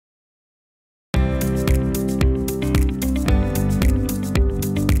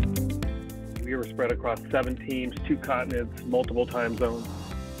spread across 7 teams, 2 continents, multiple time zones.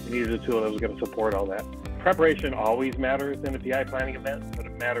 We needed a tool that was going to support all that. Preparation always matters in a PI planning event, but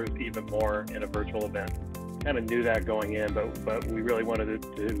it matters even more in a virtual event. Kind of knew that going in, but we really wanted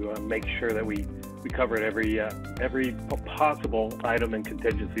to make sure that we covered every possible item and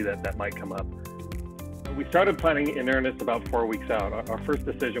contingency that might come up. We started planning in earnest about 4 weeks out. Our first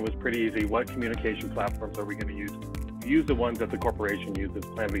decision was pretty easy. What communication platforms are we going to use? We use the ones that the corporation uses.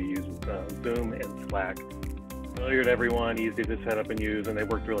 Planview uses Zoom and Slack. Familiar to everyone, easy to set up and use, and they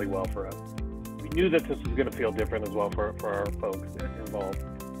worked really well for us. We knew that this was going to feel different as well for our folks involved.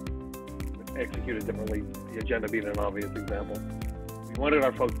 Executed differently, the agenda being an obvious example. We wanted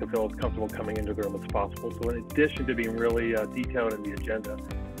our folks to feel as comfortable coming into the room as possible. So in addition to being really detailed in the agenda,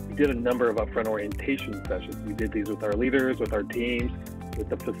 we did a number of upfront orientation sessions. We did these with our leaders, with our teams, with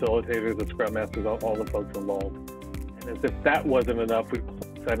the facilitators, the scrum masters, all the folks involved. And as if that wasn't enough, we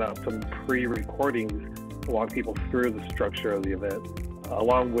sent out some pre-recordings to walk people through the structure of the event,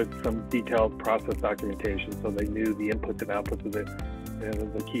 along with some detailed process documentation so they knew the inputs and outputs of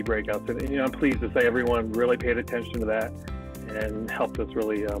the key breakouts. And I'm pleased to say everyone really paid attention to that and helped us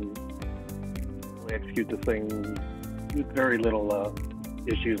really execute this thing with very little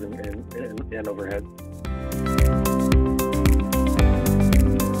issues and overhead.